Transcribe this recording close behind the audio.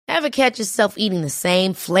Ever catch yourself eating the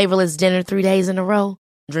same flavorless dinner 3 days in a row?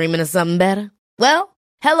 Dreaming of something better? Well,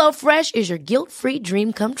 HelloFresh is your guilt-free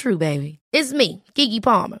dream come true, baby. It's me, Keke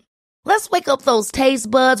Palmer. Let's wake up those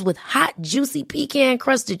taste buds with hot, juicy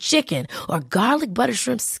pecan-crusted chicken or garlic butter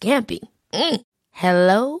shrimp scampi.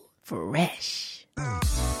 Hello Fresh.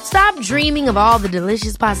 Stop dreaming of all the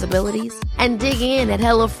delicious possibilities and dig in at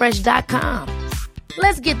HelloFresh.com.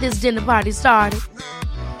 Let's get this dinner party started.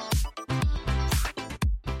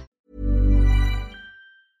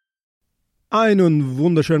 Einen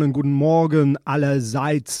wunderschönen guten Morgen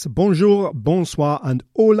allerseits. Bonjour, bonsoir and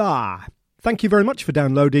hola. Thank you very much for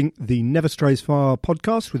downloading the Never Strays Far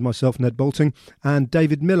podcast with myself, Ned Boulting, and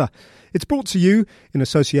David Miller. It's brought to you in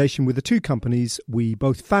association with the two companies we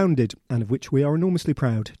both founded and of which we are enormously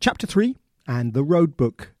proud. Chapter 3 and The Road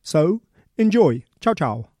Book. So, enjoy. Ciao,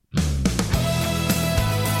 ciao.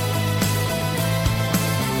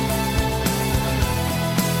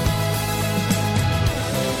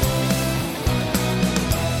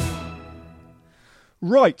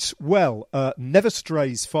 Right, well, Never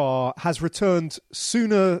Strays Far has returned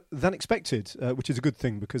sooner than expected, which is a good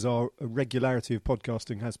thing because our regularity of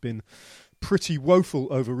podcasting has been pretty woeful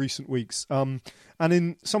over recent weeks. And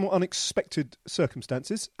in somewhat unexpected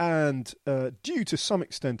circumstances, and due to some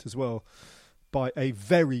extent as well, by a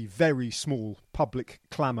very, very small public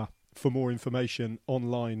clamour for more information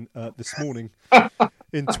online this morning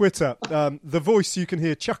in Twitter. The voice you can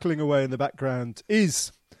hear chuckling away in the background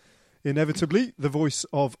is inevitably the voice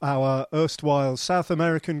of our erstwhile South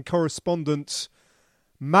American correspondent,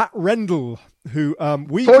 Matt Rendell, who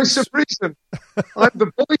Voice of reason. I'm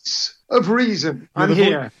the voice of reason. I'm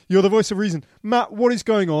here. You're the voice of reason. Matt, what is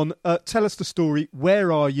going on? Tell us the story.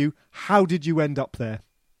 Where are you? How did you end up there?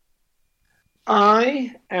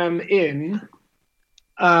 I am in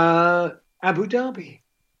Abu Dhabi.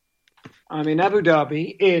 I'm in Abu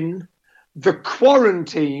Dhabi in the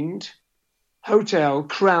quarantined Hotel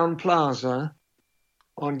Crown Plaza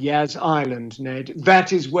on Yas Island, Ned.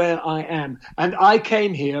 That is where I am. And I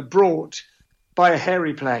came here brought by a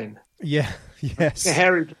hairy plane. Yeah, yes. A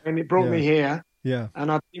hairy plane. It brought me here. Yeah.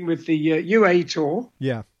 And I've been with the UAE Tour.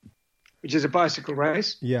 Yeah. Which is a bicycle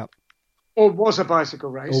race. Yeah. Or was a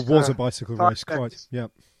bicycle race. Quite. Yeah.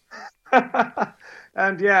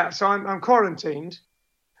 And yeah, so I'm quarantined.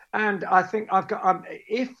 And I think I've got,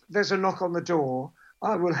 if there's a knock on the door,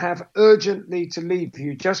 I will have urgently to leave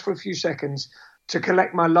you just for a few seconds to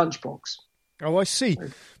collect my lunchbox. Oh, I see.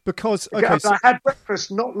 Because I had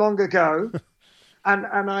breakfast not long ago, and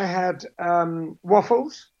I had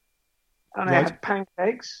waffles, and I had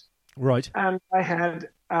pancakes, right, and I had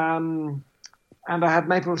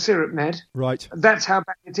maple syrup, Ned. Right. That's how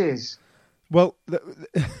bad it is. Well,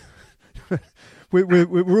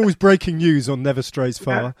 we're always breaking news on Never Strays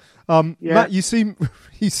Far. Matt, you seem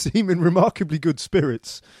in remarkably good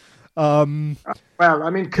spirits. Well, I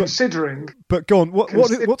mean, considering. But go on.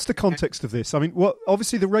 What's the context of this? I mean,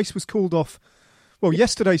 obviously the race was called off. Well,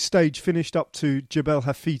 yesterday's stage finished up to Jebel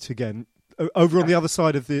Hafit again, over on the other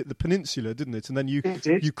side of the peninsula, didn't it? And then you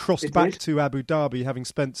crossed back to Abu Dhabi, having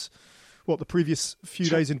spent the previous few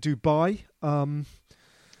days in Dubai.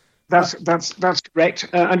 That's correct.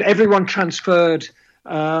 And everyone transferred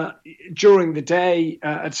during the day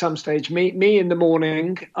at some stage. Me in the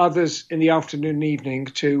morning, others in the afternoon and evening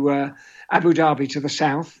to Abu Dhabi to the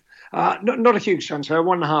south. Not a huge transfer,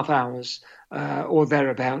 1.5 hours or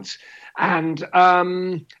thereabouts. And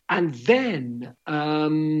then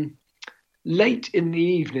late in the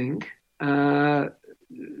evening,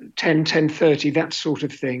 10:30, that sort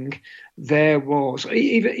of thing, there was,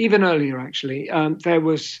 even earlier actually, there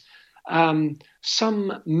was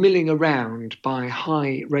some milling around by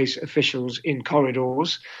high race officials in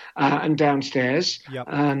corridors and downstairs,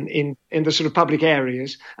 in the sort of public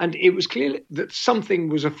areas. And it was clear that something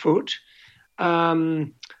was afoot.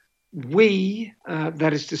 We,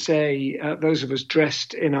 that is to say, those of us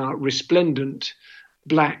dressed in our resplendent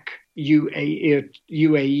black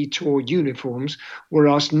UAE Tour uniforms, were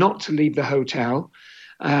asked not to leave the hotel.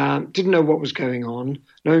 Didn't know what was going on.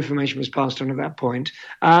 No information was passed on at that point.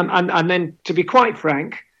 And then, to be quite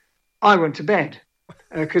frank, I went to bed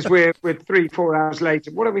because we're 3-4 hours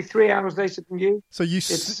later. What are we, 3 hours later than you? So you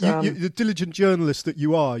the diligent journalist that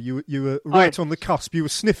you are, you were right on the cusp. You were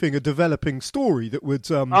sniffing a developing story that would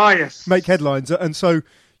make headlines, and so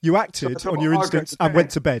you acted on your instincts and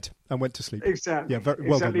went to bed and went to sleep. Exactly. Yeah, very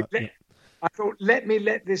well done. I thought, let me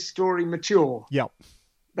let this story mature. Yeah.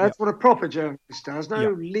 That's what a proper journalist does.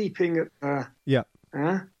 No leaping at the... Yeah.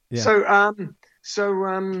 So,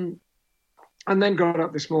 and then got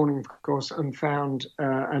up this morning, of course, and found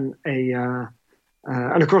and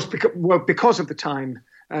of course, because of the time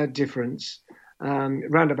difference,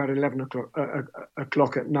 around about 11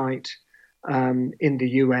 o'clock at night in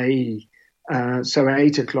the UAE, so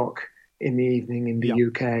 8 o'clock in the evening in the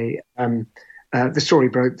UK. The story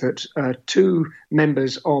broke that two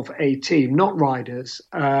members of a team, not riders,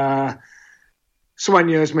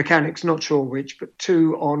 soigneurs, mechanics, not sure which, but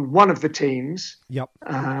two on one of the teams. Yep.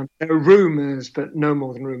 There are rumours, but no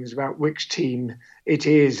more than rumours about which team it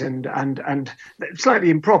is, and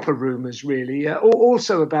slightly improper rumours, really.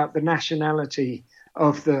 Also about the nationality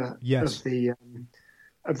of the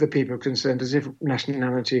people concerned, as if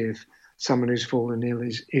nationality of someone who's fallen ill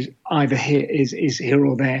is either here is here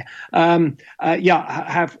or there.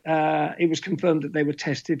 It was confirmed that they were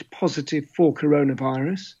tested positive for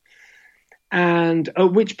coronavirus. And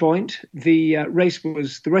at which point the rest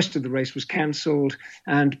of the race was cancelled,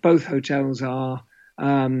 and both hotels are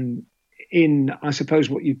in, I suppose,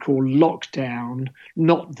 what you'd call lockdown.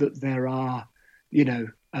 Not that there are,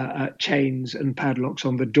 chains and padlocks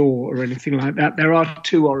on the door or anything like that. There are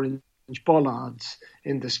two orange bollards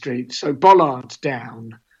in the street, so bollards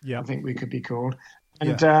down. Yeah, I think we could be called.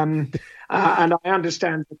 And and I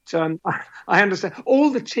understand that all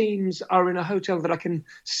the teams are in a hotel that I can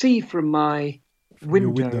see from my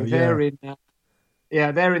window. They're in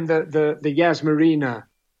the Yas Marina,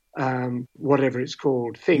 whatever it's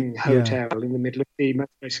called, hotel in the middle of the motor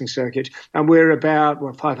racing circuit, and we're about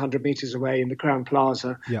 500 meters away in the Crown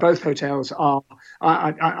Plaza. Yeah. Both hotels are,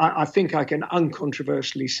 I think I can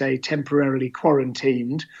uncontroversially say, temporarily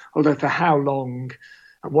quarantined, although for how long.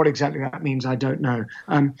 What exactly that means, I don't know.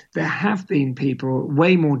 There have been people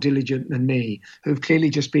way more diligent than me who've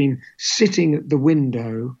clearly just been sitting at the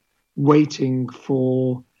window waiting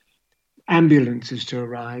for ambulances to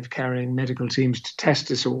arrive, carrying medical teams to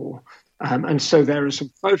test us all. And so there are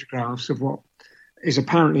some photographs of what is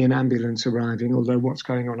apparently an ambulance arriving, although what's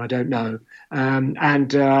going on, I don't know.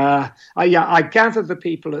 I gather the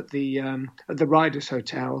people at the Riders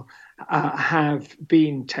Hotel have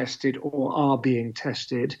been tested or are being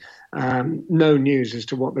tested. No news as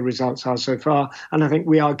to what the results are so far. And I think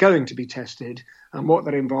we are going to be tested. And what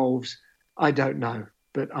that involves, I don't know.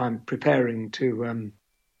 But I'm preparing to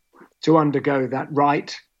undergo that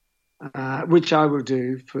rite, which I will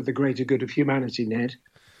do for the greater good of humanity, Ned.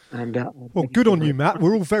 And, well, good on you, Matt.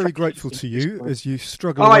 We're all very grateful to you as you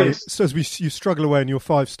struggle away. Yes. You struggle away in your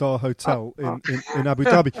 5-star hotel in Abu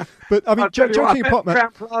Dhabi. But I mean, joking apart, Matt,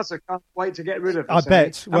 Crown Plaza can't wait to get rid of I us.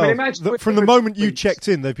 bet. Well, from the moment you checked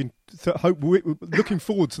in, they've been looking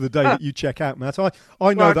forward to the day that you check out, Matt. I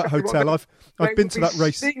know that hotel. I've been to that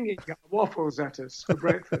race. Singing waffles at us for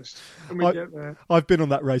breakfast when we get there. I've been on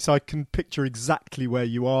that race. I can picture exactly where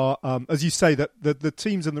you are. As you say, that the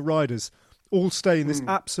teams and the riders all stay in this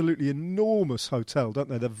absolutely enormous hotel, don't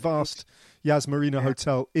they? The vast Yas Marina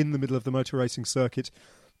Hotel in the middle of the motor racing circuit.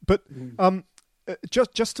 But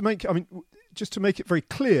just to make it very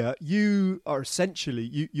clear, you are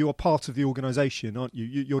essentially you are part of the organisation, aren't you?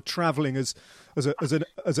 You're travelling as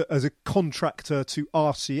a contractor to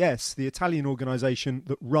RCS, the Italian organisation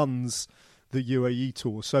that runs the UAE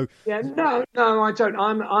tour. So no, I don't.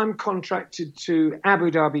 I'm contracted to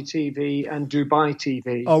Abu Dhabi TV and Dubai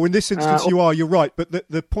TV. Oh, in this instance, you are. You're right. But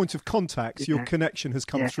the point of contact, your connection has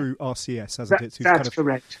come through RCS, hasn't it? That's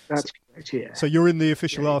correct. That's correct. Yeah. So you're in the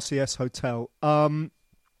official RCS hotel.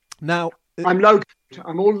 Now I'm logoed.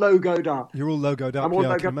 I'm all logoed up. You're all logoed up.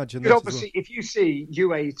 I can imagine. But obviously, if you see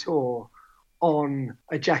UAE Tour on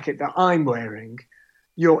a jacket that I'm wearing,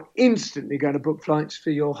 you're instantly going to book flights for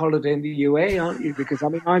your holiday in the UAE, aren't you? Because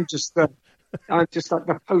I'm just like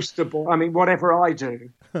the poster boy. I mean, whatever I do,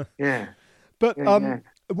 yeah. But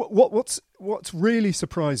what's really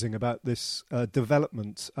surprising about this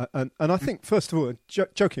development, and I think first of all,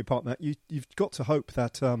 joking apart, Matt, you've got to hope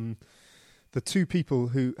that the two people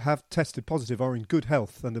who have tested positive are in good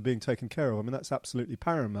health and are being taken care of. I mean, that's absolutely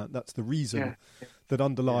paramount. That's the reason that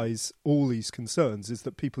underlies all these concerns, is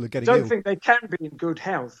that people are getting ill. I don't think they can be in good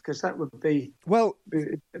health, because that would be... Well,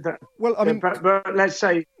 I mean... But let's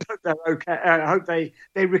say they're okay. I hope they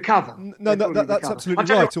recover. No, that's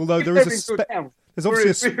absolutely right, although there is a... There's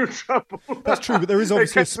obviously that's true, but there is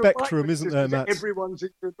obviously a spectrum, isn't there, Matt? Everyone's in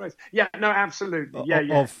good place. Yeah, no, absolutely.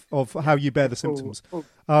 Of how you bear the symptoms.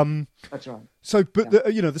 That's right. So, but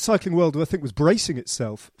the cycling world, I think, was bracing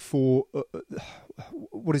itself for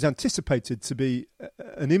what is anticipated to be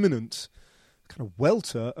an imminent kind of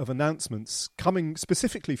welter of announcements coming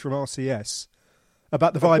specifically from RCS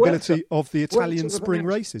about the viability of the Italian spring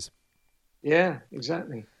races. Yeah,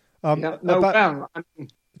 exactly. Do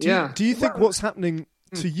you think what's happening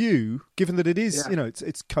to you, given that it is,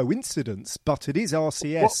 it's coincidence, but it is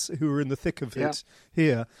RCS who are in the thick of it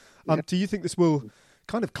here, do you think this will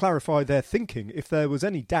kind of clarify their thinking if there was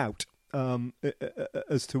any doubt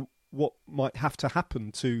as to what might have to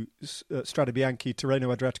happen to Strade Bianche,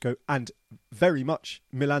 Tirreno Adriatico, and very much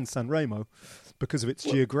Milan-San Remo because of its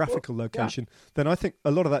geographical location, then I think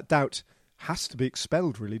a lot of that doubt has to be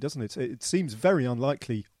expelled, really, doesn't it? It seems very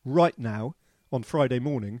unlikely right now, on Friday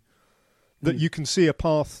morning, that you can see a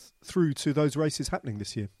path through to those races happening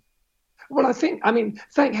this year. Well, thank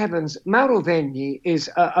heavens, Mauro Vegni is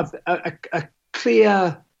a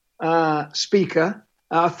clear speaker,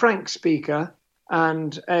 a frank speaker,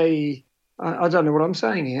 and I don't know what I'm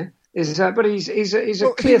saying here. But he's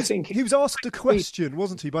a clear thinking. He was asked a question,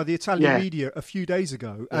 wasn't he, by the Italian media a few days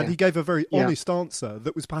ago, and he gave a very honest answer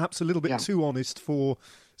that was perhaps a little bit too honest for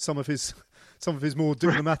some of his more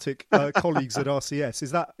diplomatic colleagues at RCS.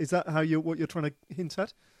 Is that what you're trying to hint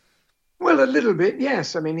at? Well, a little bit,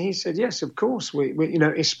 yes. I mean, he said yes, of course. We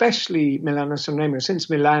especially Milano-San Remo, since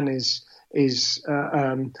Milan is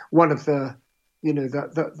one of the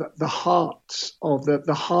the hearts of the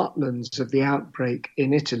heartlands of the outbreak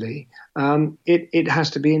in Italy. It has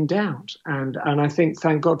to be in doubt, and I think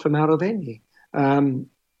thank God for Mauro Vegni.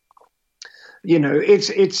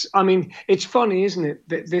 It's funny, isn't it?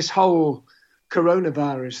 That this whole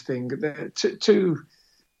coronavirus thing.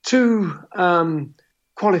 Two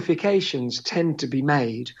qualifications tend to be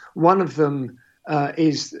made. One of them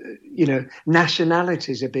is,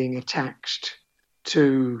 nationalities are being attached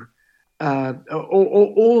to. Or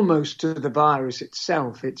almost to the virus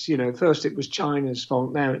itself. It's first it was China's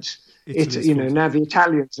fault. Now it's now the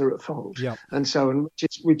Italians are at fault, and so on,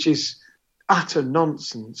 which is utter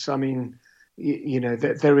nonsense. I mean,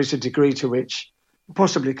 there is a degree to which,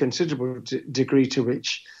 possibly considerable degree to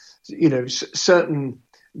which, certain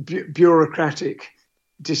bureaucratic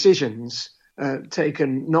decisions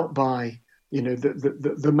taken not by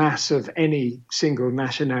the mass of any single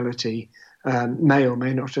nationality. May or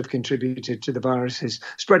may not have contributed to the virus's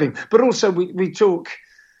spreading. But also we talk,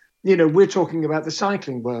 we're talking about the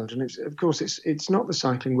cycling world. And of course, it's not the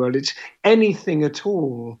cycling world. It's anything at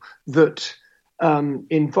all that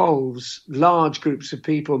involves large groups of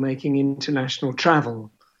people making international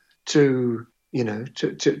travel to a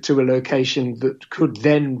location that could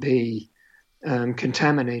then be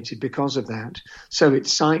contaminated because of that. So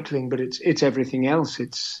it's cycling, but it's everything else.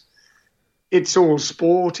 It's all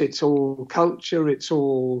sport, it's all culture, it's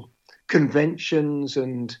all conventions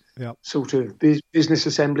and sort of business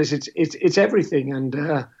assemblies. It's everything, and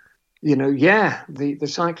the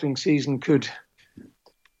cycling season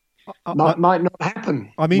might not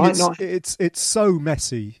happen. I mean, it's so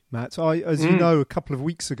messy, Matt. As you know, a couple of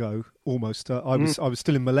weeks ago, almost, I was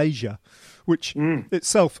still in Malaysia, which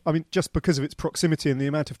itself, I mean, just because of its proximity and the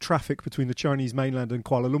amount of traffic between the Chinese mainland and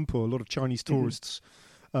Kuala Lumpur, a lot of Chinese tourists.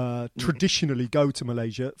 Traditionally go to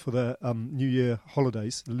Malaysia for their New Year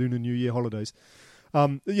holidays, the Lunar New Year holidays.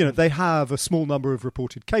 They have a small number of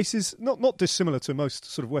reported cases, not dissimilar to most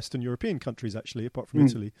sort of Western European countries, actually, apart from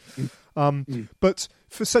Italy. But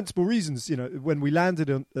for sensible reasons, when we landed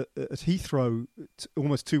at Heathrow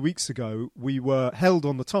almost 2 weeks ago, we were held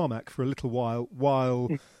on the tarmac for a little while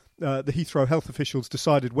the Heathrow health officials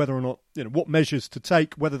decided whether or not, what measures to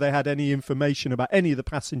take, whether they had any information about any of the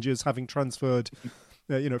passengers having transferred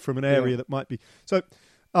from an area that might be. So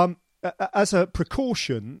as a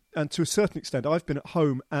precaution, and to a certain extent, I've been at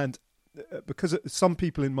home, and because some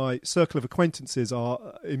people in my circle of acquaintances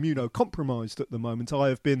are immunocompromised at the moment, I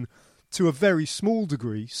have been, to a very small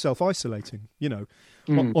degree, self-isolating.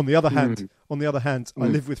 On the other hand, I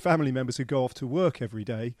live with family members who go off to work every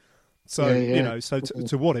day. So,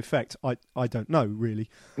 to what effect, I don't know, really.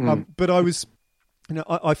 But I was,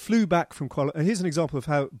 I flew back from Kuala. And here's an example of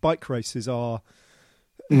how bike races are,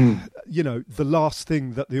 the last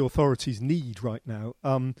thing that the authorities need right now.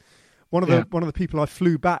 One of the people I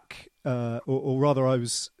flew back, or rather I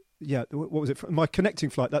was, what was it? My connecting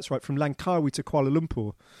flight, that's right, from Langkawi to Kuala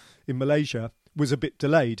Lumpur in Malaysia was a bit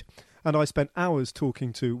delayed. And I spent hours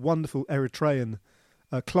talking to wonderful Eritrean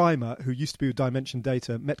climber who used to be with Dimension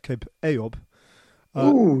Data, Metkeb Ayob,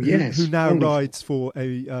 who now rides for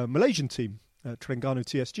a Malaysian team, Terengganu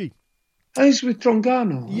TSG. Oh, he's with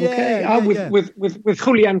Terengganu. With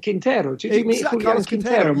Julian Quintero. Did you meet Julian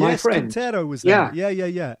Quintero, my friend? Quintero was there.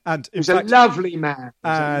 Yeah. And he's a lovely man.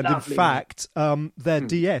 Their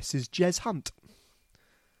DS is Jez Hunt.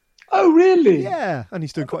 Oh, really? Yeah, and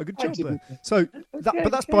he's doing quite a good job there. So,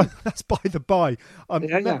 that's by the by.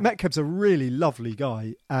 Metkeb's a really lovely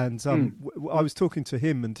guy, and I was talking to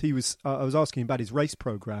him, and I was asking him about his race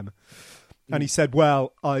program, and he said,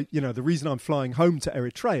 "Well, the reason I'm flying home to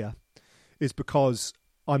Eritrea is because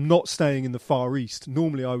I'm not staying in the Far East.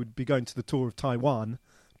 Normally, I would be going to the tour of Taiwan,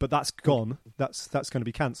 but that's gone. That's going to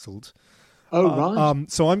be cancelled. Oh,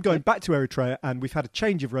 right. So I'm going back to Eritrea, and we've had a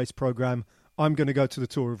change of race program. I'm going to go to the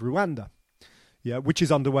Tour of Rwanda, which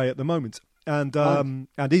is underway at the moment, and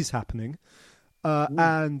is happening,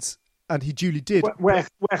 and he duly did. Where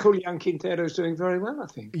Julian Quintero's doing very well, I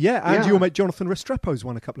think. Yeah, and your mate Jonathan Restrepo's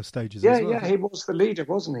won a couple of stages as well. Yeah, he was the leader,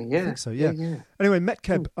 wasn't he? Yeah. I think so, yeah. Anyway,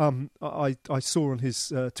 Metkeb, I saw on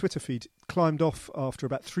his Twitter feed, climbed off after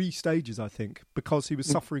about 3 stages, I think, because he was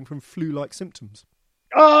suffering from flu-like symptoms.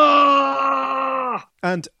 Ah!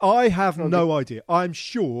 And I have no idea. I'm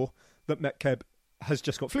sure that Metkeb has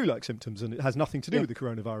just got flu-like symptoms and it has nothing to do with the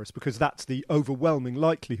coronavirus, because that's the overwhelming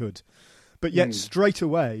likelihood. But yet straight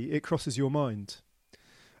away it crosses your mind.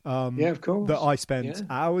 Of course. That I spent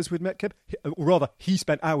hours with Metkeb. Or rather, he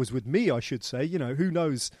spent hours with me, I should say. Who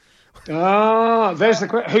knows? There's the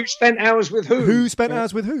question. Who spent hours with whom? Who spent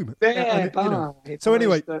hours with whom? So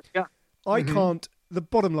anyway, I can't... The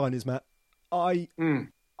bottom line is, Matt,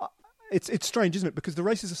 it's strange, isn't it? Because the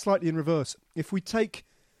races are slightly in reverse. If we take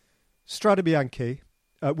Strade Bianche,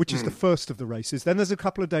 which is the first of the races, then there's a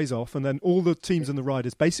couple of days off, and then all the teams and the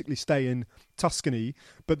riders basically stay in Tuscany,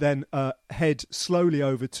 but then head slowly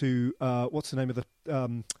over to, what's the name of the...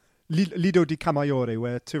 Lido di Camaiore,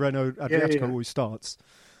 where Tirreno Adriatico always starts.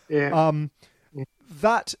 So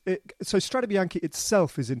Strade Bianche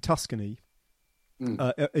itself is in Tuscany,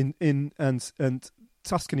 and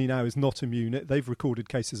Tuscany now is not immune. They've recorded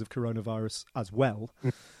cases of coronavirus as well.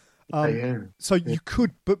 So you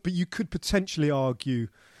could, but you could potentially argue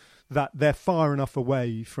that they're far enough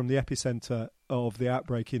away from the epicenter of the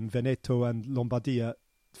outbreak in Veneto and Lombardia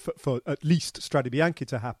for at least Strade Bianche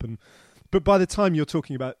to happen. But by the time you're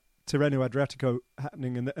talking about Tirreno Adriatico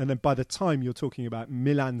happening, and then by the time you're talking about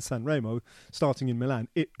Milan-San Remo starting in Milan,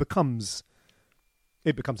 it becomes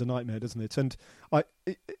a nightmare, doesn't it? And I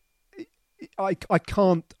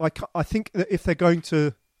think that if they're going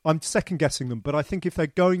to, I'm second guessing them, but I think if they're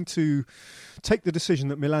going to take the decision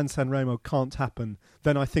that Milan-San Remo can't happen,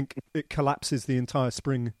 then I think it collapses the entire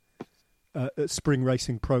spring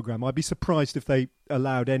racing program. I'd be surprised if they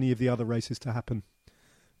allowed any of the other races to happen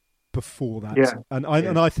before that. And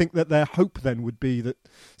I think that their hope then would be that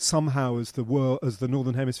somehow as the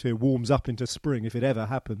Northern Hemisphere warms up into spring, if it ever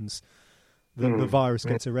happens, the virus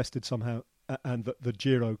gets arrested somehow, and that the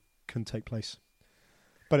Giro can take place.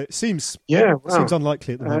 But it seems seems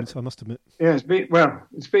unlikely at the moment, I must admit. Yeah, it's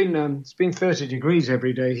been 30 degrees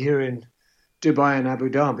every day here in Dubai and Abu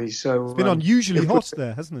Dhabi. So it's been unusually hot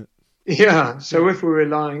there, hasn't it? Yeah. So if we're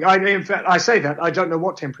relying, in fact, I say that I don't know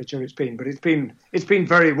what temperature it's been, but it's been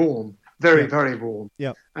very warm, very warm.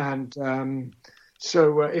 Yeah. And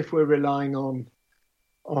so if we're relying on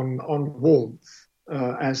warmth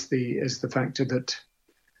as the factor that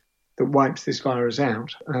wipes this virus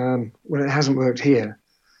out, well, it hasn't worked here.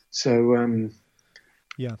 So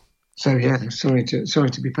sorry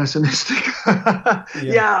to be pessimistic.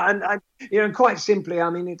 And quite simply, I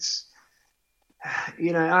mean, it's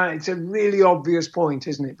a really obvious point,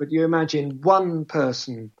 isn't it? But you imagine one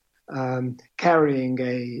person carrying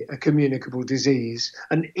a communicable disease,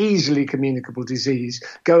 an easily communicable disease,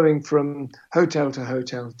 going from hotel to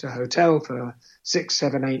hotel to hotel for 6,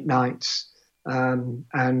 7, 8 nights, and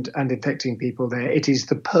infecting people there. It is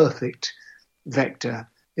the perfect vector,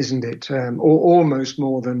 isn't it? Almost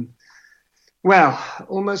more than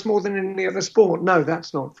any other sport. No,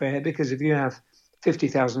 that's not fair, because if you have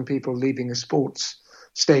 50,000 people leaving a sports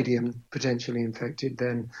stadium potentially infected,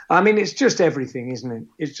 then, I mean, it's just everything, isn't it?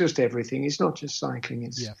 It's just everything. It's not just cycling.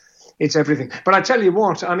 It's everything. But I tell you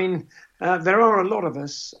what, I mean, there are a lot of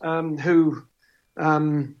us who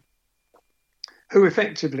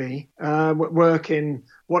effectively work in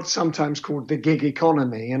what's sometimes called the gig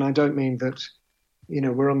economy. And I don't mean that,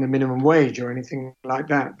 we're on the minimum wage or anything like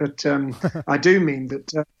that. But I do mean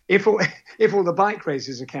that if all the bike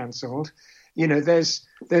races are cancelled, there's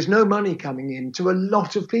no money coming in to a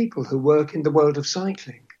lot of people who work in the world of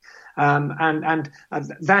cycling. And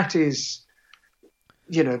that is,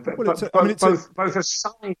 both a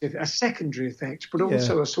secondary effect, but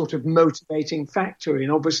also a sort of motivating factor in,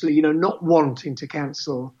 obviously, not wanting to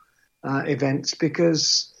cancel events,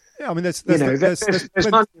 because there's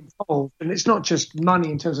money involved, and it's not just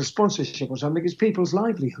money in terms of sponsorship or something. It's people's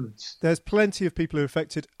livelihoods. There's plenty of people who are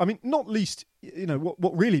affected. I mean, not least,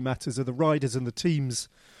 what really matters are the riders and the teams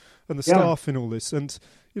and the staff in all this, and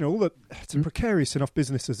it's a precarious enough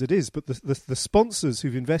business as it is. But the sponsors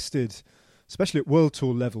who've invested, especially at World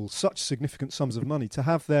Tour level, such significant sums of money, to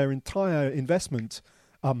have their entire investment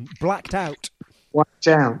blacked out for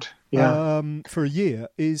a year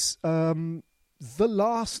is the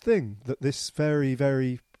last thing that this very,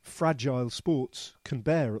 very fragile sports can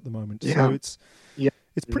bear at the moment. Yeah. So it's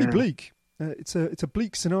pretty Yeah. bleak. It's a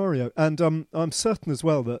bleak scenario, and I'm certain as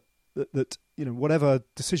well that whatever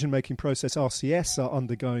decision-making process RCS are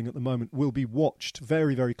undergoing at the moment will be watched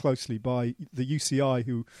very, very closely by the UCI,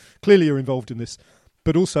 who clearly are involved in this,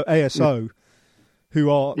 but also ASO, who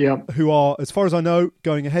are, as far as I know,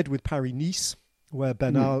 going ahead with Paris-Nice, where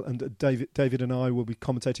Bernal and David and I will be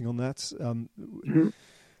commentating on that.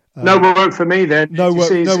 No work for me then. No work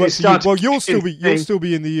for you. Well, you'll still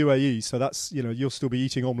be in the UAE, so that's you'll still be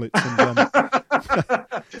eating omelettes. And,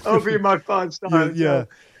 I'll be in my fine style. Yeah.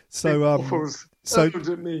 So but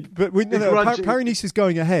Paris-Nice is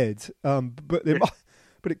going ahead, but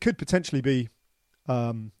it could potentially be.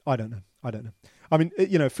 I don't know. I mean,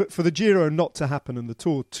 for the Giro not to happen and the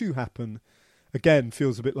Tour to happen, again,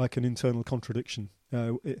 feels a bit like an internal contradiction.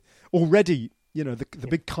 Already, the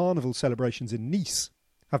big carnival celebrations in Nice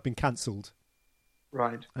have been cancelled.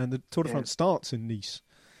 Right. And the Tour de France starts in Nice.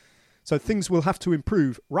 So things will have to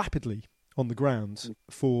improve rapidly on the ground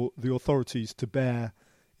for the authorities to bear,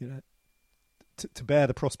 to bear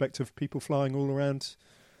the prospect of people flying all around.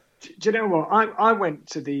 Do you know what? I went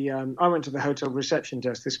to the hotel reception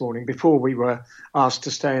desk this morning before we were asked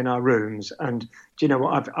to stay in our rooms, and do you know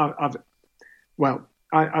what?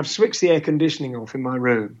 I've switched the air conditioning off in my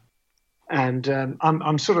room, and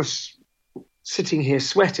I'm sort of sitting here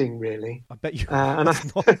sweating, really. I bet you. And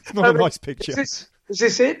it's not a nice picture. Is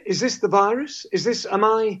this it? Is this the virus? Am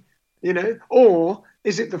I? Or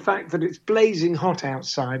is it the fact that it's blazing hot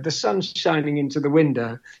outside, the sun's shining into the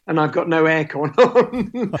window, and I've got no aircon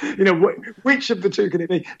on? Which of the two can it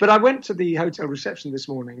be? But I went to the hotel reception this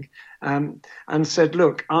morning and said,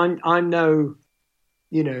 "Look, I'm no,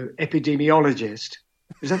 epidemiologist.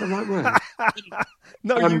 Is that the right word?"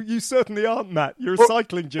 No, you certainly aren't, Matt. You're a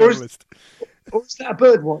cycling journalist. Or is that a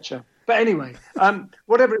bird watcher? But anyway,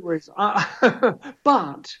 whatever it was.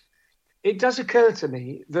 But it does occur to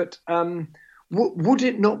me that would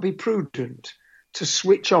it not be prudent to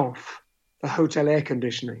switch off the hotel air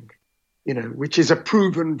conditioning, which is a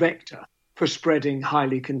proven vector for spreading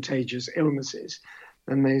highly contagious illnesses?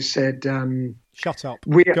 And they said, "Shut up.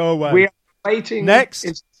 Go away. We are waiting." Next.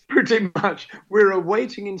 It's pretty much we're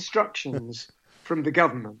awaiting instructions from the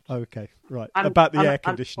government. Okay, right. About the air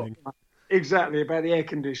conditioning. Exactly, about the air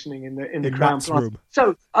conditioning in the Crown Matt's Plaza. room.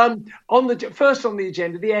 So, first on the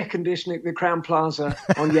agenda, the air conditioning at the Crown Plaza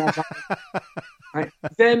on Yas. Right.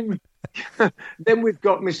 Then we've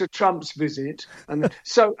got Mr. Trump's visit, and but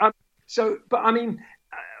I mean,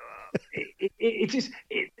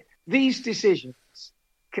 these decisions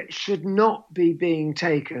should not be being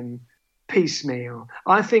taken piecemeal.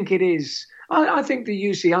 I think it is. I think the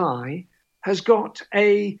UCI has got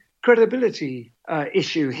a credibility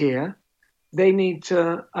issue here. They need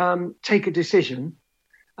to take a decision,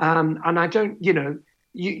 and I don't.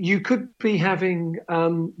 You could be having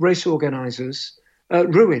race organisers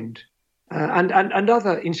ruined, and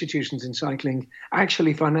other institutions in cycling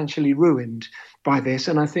actually financially ruined by this.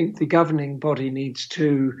 And I think the governing body needs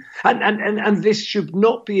to, and this should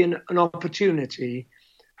not be an opportunity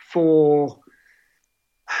for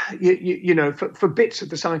for bits of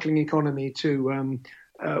the cycling economy to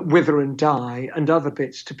wither and die, and other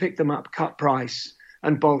bits to pick them up, cut price,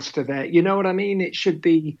 and bolster their. You know what I mean? It should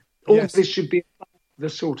be this should be the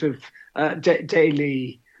sort of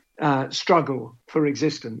daily struggle for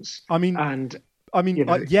existence.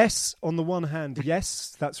 Yes. On the one hand,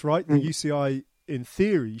 yes, that's right. The UCI, in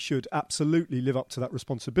theory, should absolutely live up to that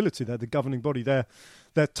responsibility. They're the governing body. They're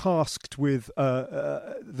tasked with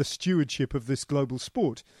the stewardship of this global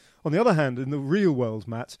sport. On the other hand, in the real world,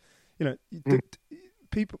 Matt, I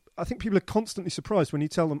think people are constantly surprised when you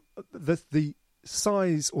tell them the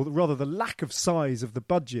size, or rather the lack of size of the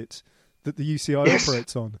budget that the UCI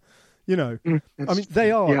operates on.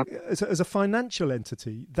 They are, as a financial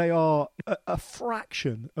entity, they are a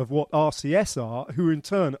fraction of what RCS are, who in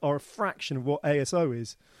turn are a fraction of what ASO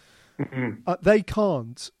is.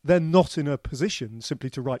 Mm-hmm. They're not in a position simply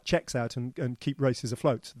to write checks out and keep races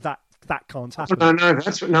afloat. That can't happen. No,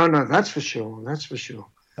 that's for sure. That's for sure.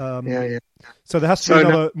 So there has to be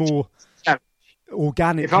another more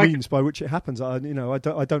organic means by which it happens. I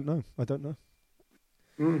don't know.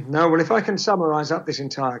 No, well, if I can summarise up this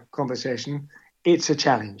entire conversation, it's a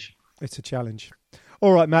challenge. It's a challenge.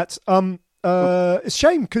 All right, Matt. It's a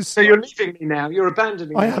shame because... So you're leaving me now. You're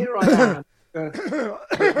abandoning me. Here I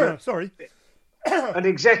am. Sorry. An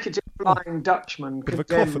executive flying Dutchman. Bit of a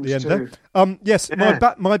cough at the end there. Yes,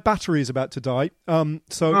 yeah. My battery is about to die.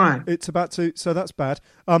 It's about to... So that's bad.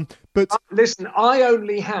 But listen, I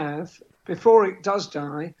only have, before it does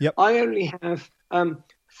die, I only have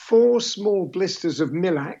 4 small blisters of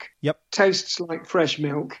Milac. Yep. Tastes like fresh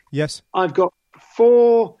milk. Yes. I've got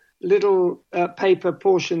 4 little paper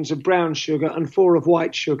portions of brown sugar and 4 of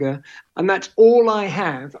white sugar, and that's all I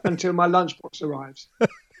have until my lunchbox arrives.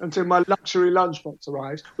 Until my luxury lunchbox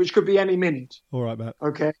arrives, which could be any minute. All right, Matt.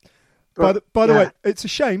 Okay. By the way, it's a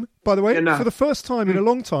shame. By the way, Yeah, no. for the first time in a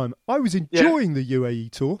long time, I was enjoying the UAE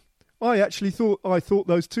tour. I actually thought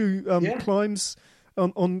those 2 climbs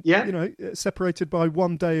on separated by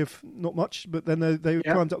 1 day of not much, but then they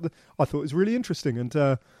climbed up. I thought it was really interesting, and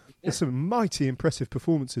there's some mighty impressive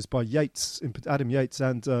performances by Adam Yates,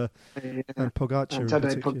 and Pogacar. And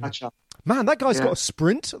Tadej Pogacar. Man, that guy's got a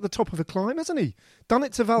sprint at the top of a climb, hasn't he? Done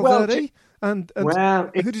it to Valverde, and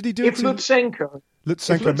who did he do it to?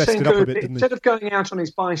 Lutsenko messed it up a bit, didn't he? Instead of going out on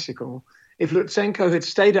his bicycle, if Lutsenko had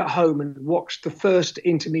stayed at home and watched the first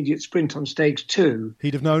intermediate sprint on stage 2,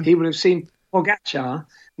 he'd have known. He would have seen Pogacar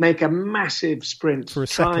make a massive sprint, for a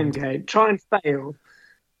try and fail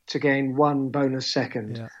to gain 1 bonus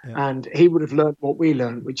second. And he would have learned what we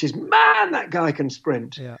learned, which is, man, that guy can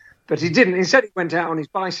sprint. Yeah. But he didn't. Instead, he went out on his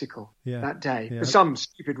bicycle that day for some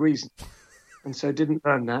stupid reason. And so didn't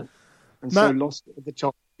learn that. And Matt, so lost it at the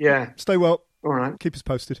top. Yeah. Stay well. All right. Keep us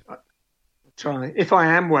posted. Try. If I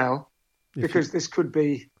am well, because this could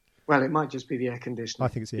be, well, it might just be the air conditioning. I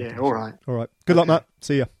think it's the air conditioning. All right. Good luck, Matt.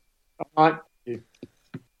 See ya. All right.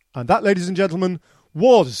 And that, ladies and gentlemen,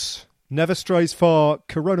 was Never Strays Far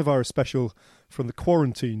coronavirus special from the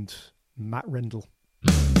quarantined Matt Rendell.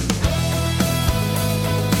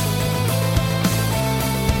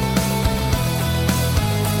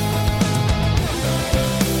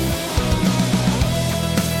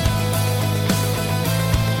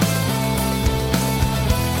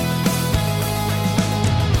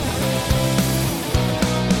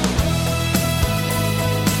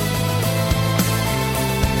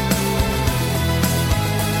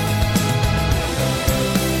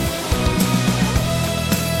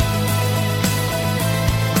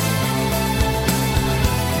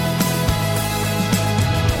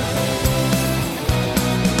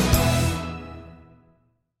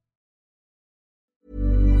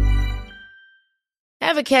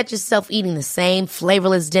 Ever catch yourself eating the same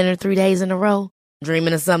flavorless dinner 3 days in a row?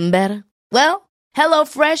 Dreaming of something better? Well,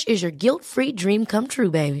 HelloFresh is your guilt-free dream come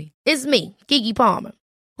true, baby. It's me, Keke Palmer.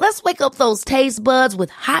 Let's wake up those taste buds with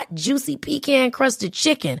hot, juicy pecan-crusted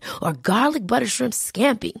chicken or garlic butter shrimp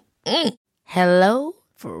scampi. Hello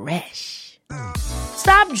Fresh.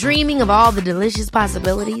 Stop dreaming of all the delicious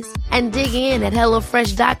possibilities and dig in at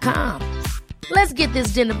HelloFresh.com. Let's get this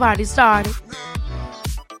dinner party started.